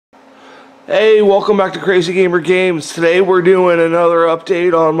Hey, welcome back to Crazy Gamer Games. Today we're doing another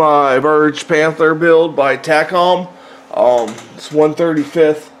update on my Bergepanther build by Takom. It's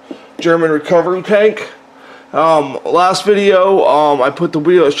 135th German recovery tank. Last video,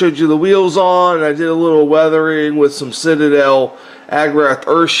 I showed you the wheels on, and I did a little weathering with some Citadel Agrath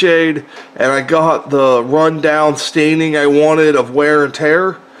Earthshade, and I got the rundown staining I wanted of wear and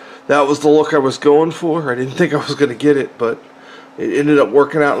tear. That was the look I was going for. I didn't think I was going to get it, but it ended up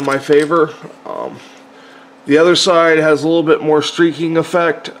working out in my favor. The other side has a little bit more streaking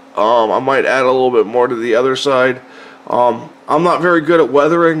effect. I might add a little bit more to the other side. I'm not very good at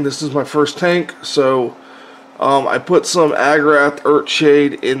weathering. This is my first tank, so I put some Agrath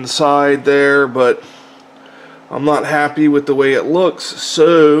Earthshade inside there, but I'm not happy with the way it looks,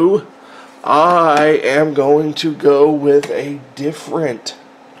 so I am going to go with a different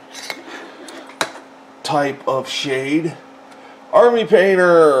type of shade. Army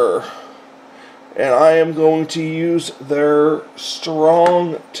Painter, and I am going to use their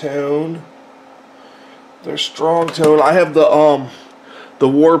strong tone. I have the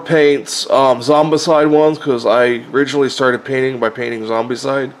War Paints Zombicide ones because I originally started painting by painting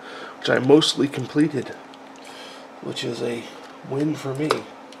Zombicide, which I mostly completed, which is a win for me.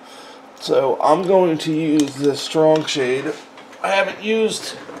 So I'm going to use this strong shade. I haven't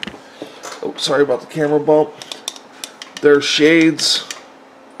used, oh, sorry about the camera bump, their shades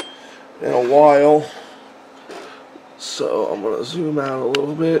in a while, so I'm gonna zoom out a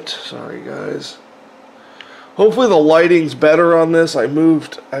little bit. Sorry guys. Hopefully the lighting's better on this. I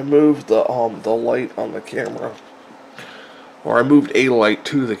moved the light on the camera, or I moved a light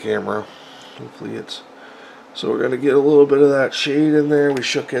to the camera. Hopefully it's, so we're gonna get a little bit of that shade in there. We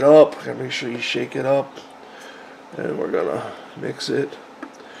shook it up. Gotta make sure you shake it up, and we're gonna mix it,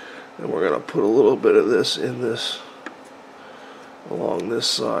 and we're gonna put a little bit of this in this along this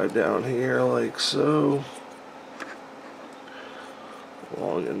side down here like so,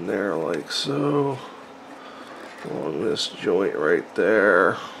 along in there like so, along this joint right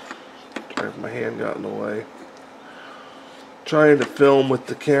there. Sorry if my hand got in the way. Trying to film with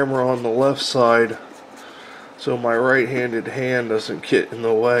the camera on the left side so my right-handed hand doesn't get in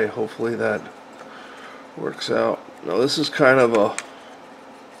the way. Hopefully that works out. Now this is kind of a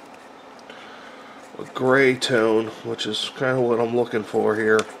gray tone, which is kind of what I'm looking for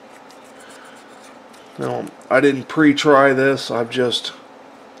here. Now, I didn't pre-try this. I'm just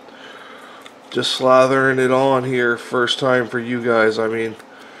slathering it on here first time for you guys. I mean,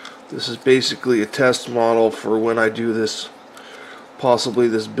 this is basically a test model for when I do this, possibly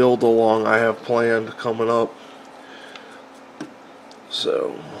this build along I have planned coming up.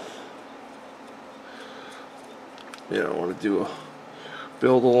 So, yeah, I want to do a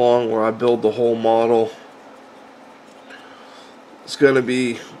build along where I build the whole model. It's going to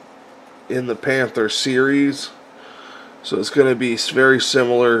be in the Panther series, so it's going to be very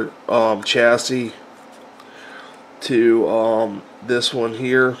similar chassis to this one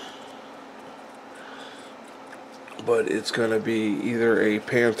here, but it's going to be either a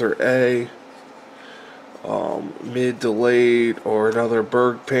Panther A, mid to late, or another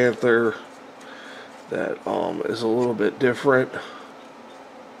Bergepanther that is a little bit different.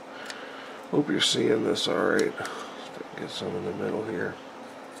 Hope you're seeing this alright. Get some in the middle here.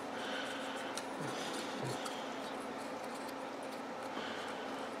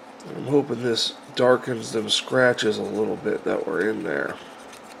 I'm hoping this darkens them scratches a little bit that were in there.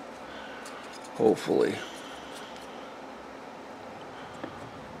 Hopefully.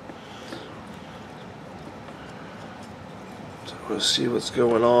 So let's see what's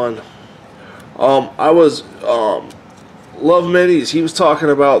going on. Love Minis, he was talking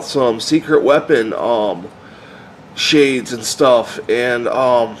about some secret weapon shades and stuff, and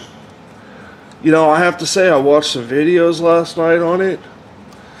you know, I have to say I watched some videos last night on it.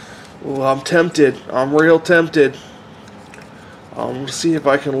 Well, I'm tempted. I'm real tempted. We'll see if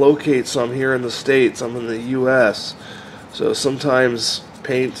I can locate some here in the States. I'm in the US, so sometimes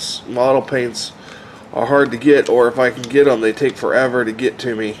paints, model paints, are hard to get, or if I can get them, they take forever to get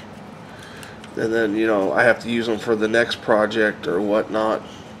to me. And then, you know, I have to use them for the next project or whatnot.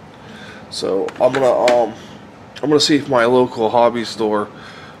 So I'm gonna see if my local hobby store,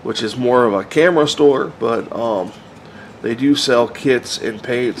 which is more of a camera store, but they do sell kits and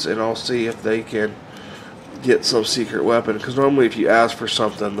paints, and I'll see if they can get some secret weapon. Because normally, if you ask for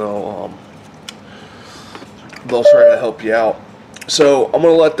something, they'll try to help you out. So I'm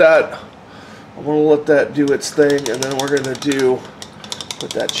gonna let that do its thing, and then we're gonna put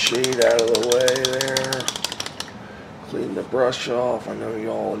that shade out of the way there. Clean the brush off. I know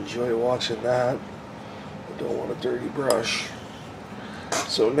y'all enjoy watching that. I don't want a dirty brush.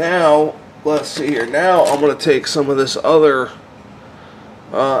 So now let's see here. Now I'm going to take some of this other,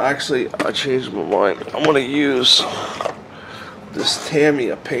 actually I changed my mind. I'm going to use this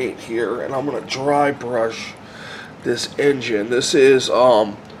Tamiya paint here, and I'm going to dry brush this engine. This is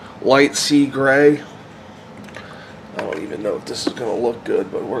light sea gray. I don't even know if this is going to look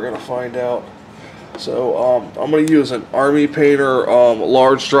good, but we're going to find out. So I'm going to use an Army Painter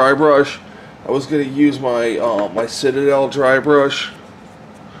large dry brush. I was going to use my my Citadel dry brush,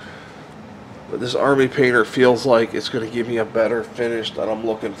 but this Army Painter feels like it's going to give me a better finish that I'm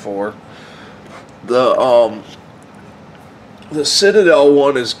looking for. The Citadel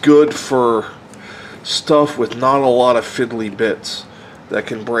one is good for stuff with not a lot of fiddly bits that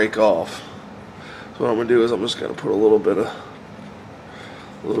can break off. So what I'm going to do is I'm just going to put a little bit of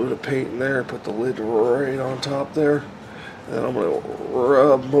paint in there, put the lid right on top there, and then I'm going to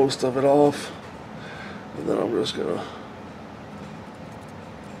rub most of it off, and then I'm just going to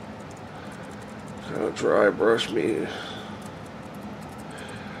kind of dry brush me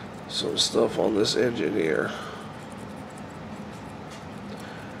some stuff on this engine here.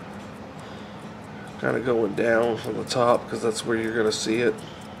 Kind of going down from the top because that's where you're going to see it.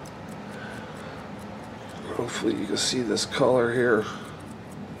 Hopefully you can see this color here,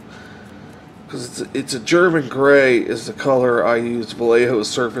 because it's a German gray is the color I used. Vallejo's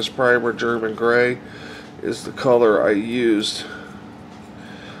Surface Primer German gray is the color I used.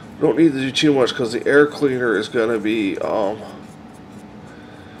 Don't need to do too much because the air cleaner is going to be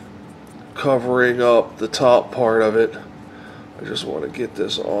covering up the top part of it. I just want to get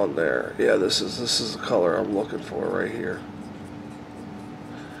this on there. Yeah, this is the color I'm looking for right here.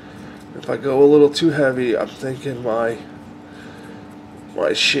 If I go a little too heavy, I'm thinking my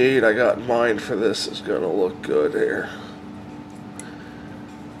shade I got in mind for this is going to look good here.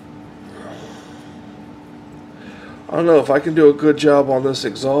 I don't know, if I can do a good job on this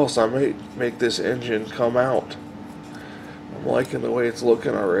exhaust, I may make this engine come out. I'm liking the way it's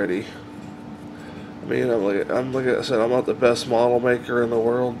looking already. I mean, like I said, I'm not the best model maker in the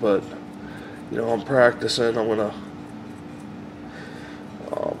world, but you know, I'm practicing. I'm gonna.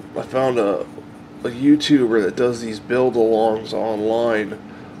 I found a YouTuber that does these build-alongs online.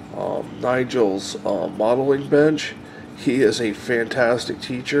 Nigel's modeling bench. He is a fantastic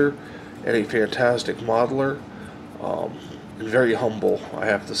teacher and a fantastic modeler, and very humble, I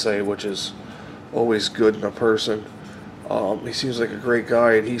have to say, which is always good in a person. He seems like a great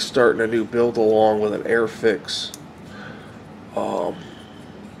guy, and he's starting a new build-along with an Airfix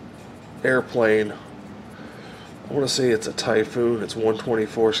airplane. I want to say it's a Typhoon. It's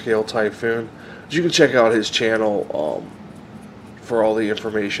 124 scale Typhoon. But you can check out his channel for all the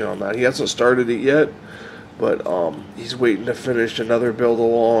information on that. He hasn't started it yet, but he's waiting to finish another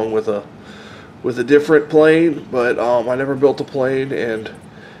build-along with a different plane. But I never built a plane, and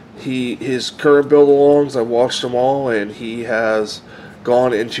his current build-alongs, I watched them all, and he has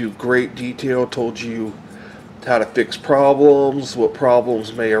gone into great detail, told you how to fix problems, what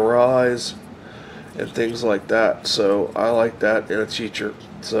problems may arise, and things like that. So I like that in a teacher.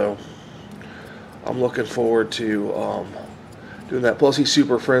 So I'm looking forward to doing that. Plus, he's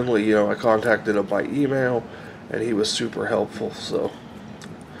super friendly. You know, I contacted him by email, and he was super helpful. So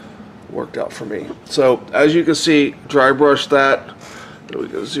it worked out for me. So as you can see, dry brush that. We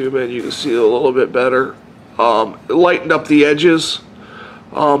can zoom in, you can see it a little bit better. It lightened up the edges.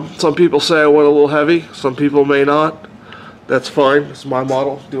 Some people say I went a little heavy, some people may not. That's fine, it's my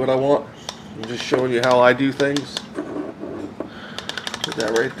model, do what I want. I'm just showing you how I do things. Put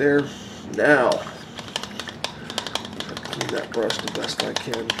that right there. Now, clean that brush the best I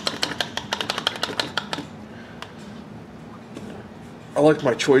can. I like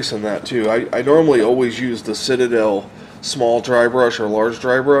my choice in that too. I normally always use the Citadel small dry brush or large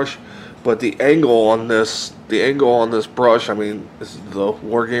dry brush, but the angle on this brush, I mean, this is the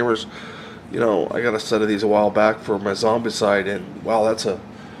Wargamers, you know, I got a set of these a while back for my Zombicide, and wow, that's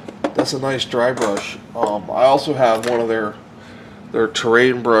a nice dry brush. I also have one of their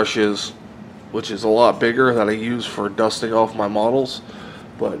terrain brushes, which is a lot bigger, that I use for dusting off my models.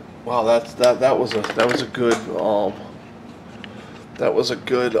 But wow, that was a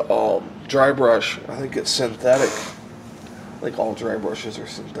good dry brush. I think it's synthetic. I think all dry brushes are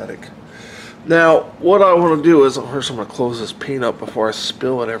synthetic. Now, what I want to do is, first I'm going to close this paint up before I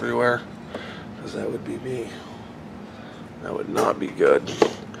spill it everywhere, because that would be me. That would not be good.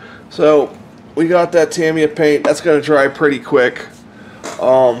 So, we got that Tamiya paint. That's going to dry pretty quick.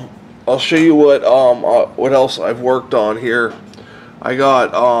 I'll show you what else I've worked on here. I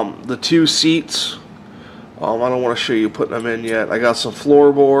got the two seats. I don't want to show you putting them in yet. I got some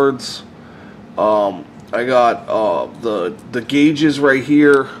floorboards. I got the gauges right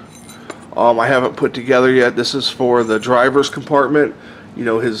here. I haven't put together yet. This is for the driver's compartment. You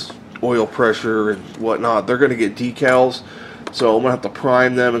know, his oil pressure and whatnot. They're going to get decals, so I'm going to have to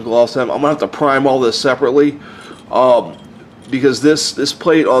prime them and gloss them. I'm going to have to prime all this separately, because this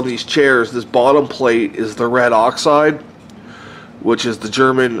plate on these chairs, this bottom plate is the red oxide, which is the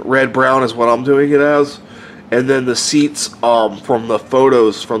German red-brown is what I'm doing it as. And then the seats from the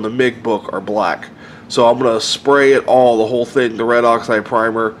photos from the MIG book are black. So I'm going to spray it all, the whole thing, the red oxide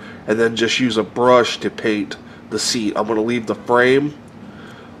primer, and then just use a brush to paint the seat. I'm going to leave the frame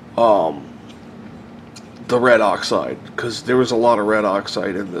the red oxide, because there was a lot of red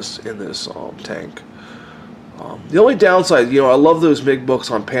oxide in this tank. The only downside, you know, I love those MIG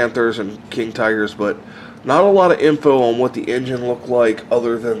books on Panthers and King Tigers, but not a lot of info on what the engine looked like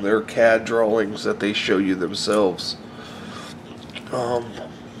other than their CAD drawings that they show you themselves. And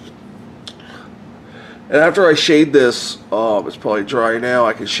after I shade this, it's probably dry now,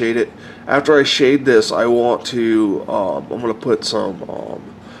 I can shade it. After I shade this, I want to, I'm going to put some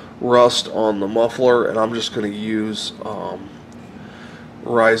rust on the muffler, and I'm just going to use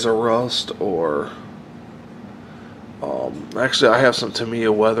Riser Rust, or actually I have some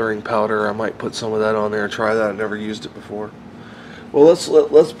Tamiya weathering powder. I might put some of that on there and try that. I've never used it before. Well,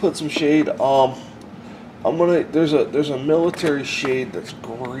 let's put some shade. There's a military shade that's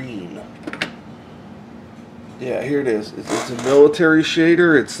green. Yeah, here it is. It's a military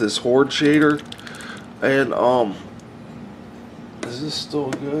shader. It's this Horde shader. And is this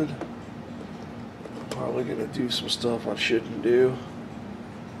still good? I'm probably gonna do some stuff I shouldn't do.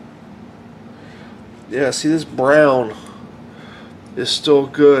 Yeah, see, this brown is still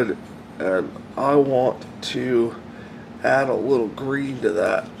good, and I want to add a little green to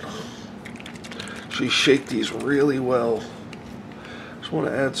that. Actually shake these really well. Just want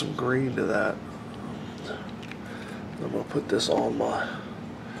to add some green to that. I'm going to put this on my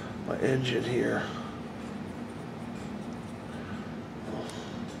engine here.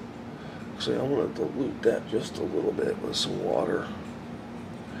 Actually, I'm going to dilute that just a little bit with some water.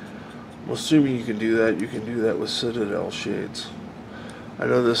 I'm assuming you can do that. You can do that with Citadel shades. I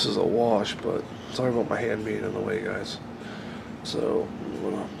know this is a wash, but sorry about my hand being in the way, guys. So I'm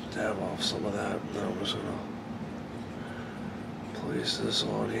going to dab off some of that, and then I'm just going to place this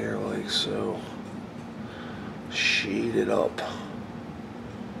on here like so. Shade it up.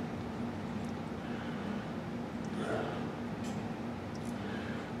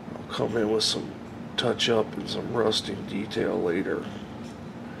 I'll come in with some touch up and some rusting detail later.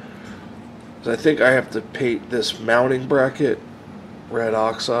 I think I have to paint this mounting bracket red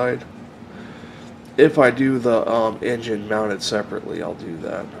oxide. If I do the engine mounted separately, I'll do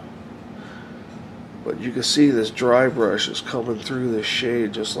that. But you can see this dry brush is coming through this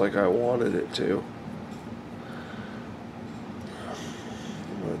shade just like I wanted it to.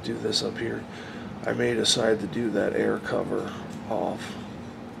 I'm going to do this up here. I may decide to do that air cover off.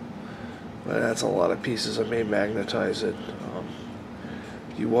 But that's a lot of pieces. I may magnetize it.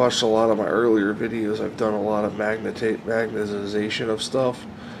 If you watched a lot of my earlier videos, I've done a lot of magnetization of stuff.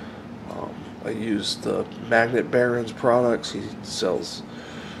 I use the Magnet Baron's products. He sells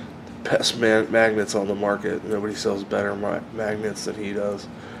the best magnets on the market. Nobody sells better magnets than he does.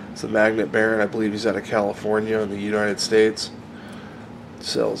 It's the Magnet Baron. I believe he's out of California in the United States.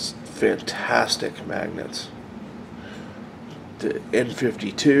 Sells fantastic magnets. The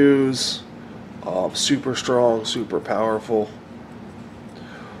N52s, super strong, super powerful.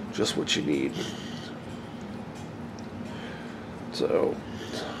 Just what you need. So,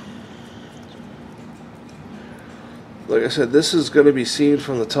 like I said, this is going to be seen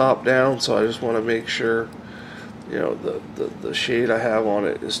from the top down, so I just want to make sure, you know, the shade I have on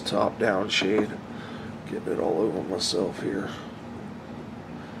it is top down shade. Getting it all over myself here.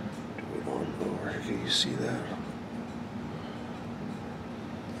 Do it on over here. Can you see that?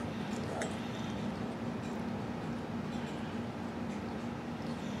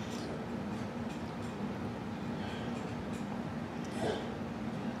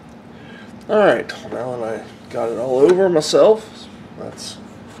 Alright, now that I got it all over myself, I'm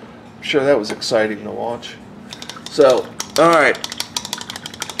sure that was exciting to watch. So, alright,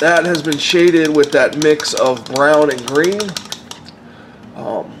 that has been shaded with that mix of brown and green.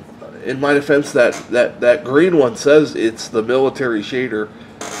 In my defense, that green one says it's the military shader,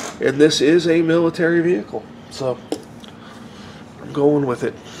 and this is a military vehicle, so I'm going with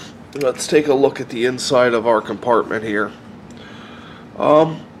it. Let's take a look at the inside of our compartment here.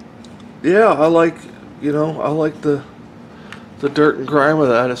 Yeah, I like, you know, I like the dirt and grime of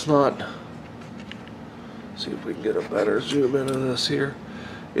that. It's not, see if we can get a better zoom into this here.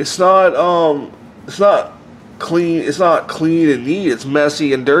 It's not clean. It's not clean and neat. It's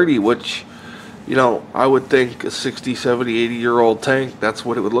messy and dirty, which, you know, I would think a 60, 70, 80-year-old tank, that's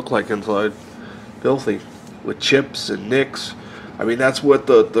what it would look like inside. Filthy. With chips and nicks. I mean, that's what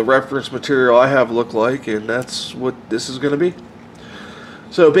the reference material I have looked like, and that's what this is going to be.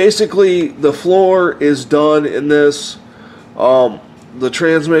 So basically, the floor is done in this. The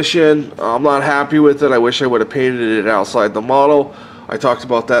transmission, I'm not happy with it. I wish I would have painted it outside the model. I talked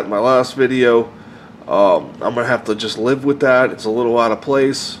about that in my last video. I'm going to have to just live with that. It's a little out of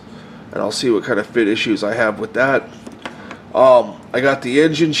place, and I'll see what kind of fit issues I have with that. I got the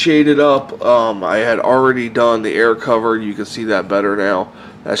engine shaded up. I had already done the air cover. You can see that better now.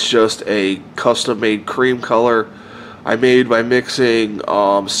 That's just a custom-made cream color I made by mixing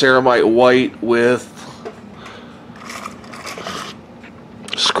ceramite white with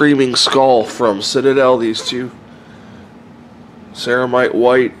Screaming Skull from Citadel. These two, ceramite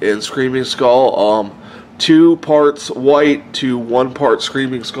white and Screaming Skull. 2 parts white to 1 part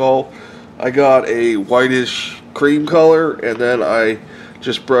Screaming Skull. I got a whitish cream color, and then I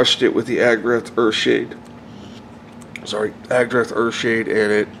just brushed it with the Agdreth Earthshade. Agdreth Earthshade,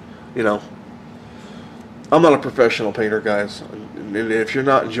 and it, you know, I'm not a professional painter, guys, and if you're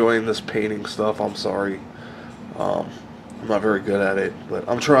not enjoying this painting stuff, I'm sorry. I'm not very good at it, but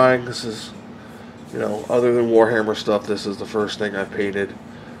I'm trying. This is, you know, other than Warhammer stuff, this is the first thing I've painted.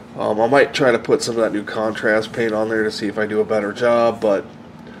 I might try to put some of that new contrast paint on there to see if I do a better job, but,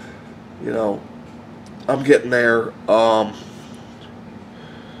 you know, I'm getting there.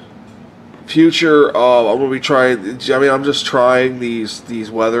 Future, I'm going to be trying, I mean, I'm just trying these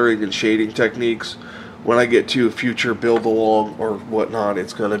weathering and shading techniques. When I get to a future build along or whatnot,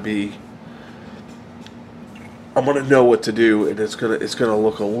 it's going to be, I'm going to know what to do, and it's going to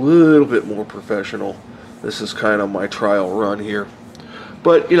look a little bit more professional. This is kind of my trial run here.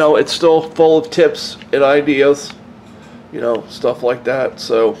 But, you know, it's still full of tips and ideas, you know, stuff like that.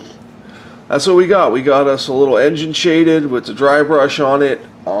 So that's what we got. We got us a little engine shaded with the dry brush on it.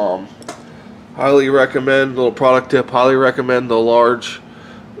 Highly recommend, little product tip, highly recommend the large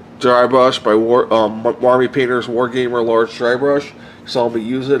dry brush by Army Painter's Wargamer large dry brush. You saw me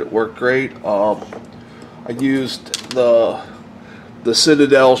use it. It worked great. I used the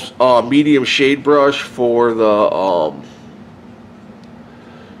Citadel medium shade brush for the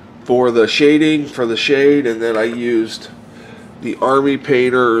shading, for the shade, and then I used the Army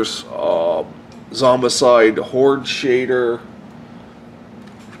Painter's Zombicide Horde shader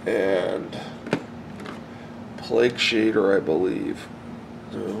and Plague shader, I believe.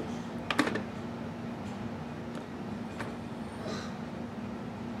 So,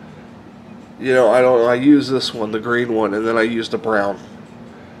 you know, I use this one, the green one, and then I used a brown.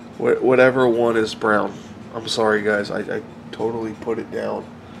 Whatever one is brown. I'm sorry, guys, I totally put it down.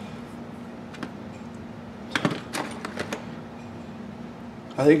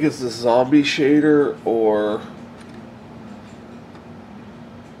 I think it's the zombie shader, or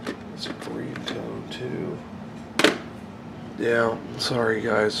it's a green tone too. Yeah, sorry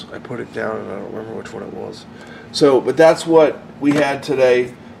guys, I put it down and I don't remember which one it was. So, but that's what we had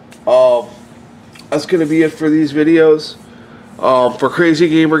today. That's going to be it for these videos. For Crazy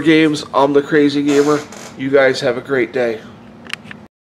Gamer Games, I'm the Crazy Gamer. You guys have a great day.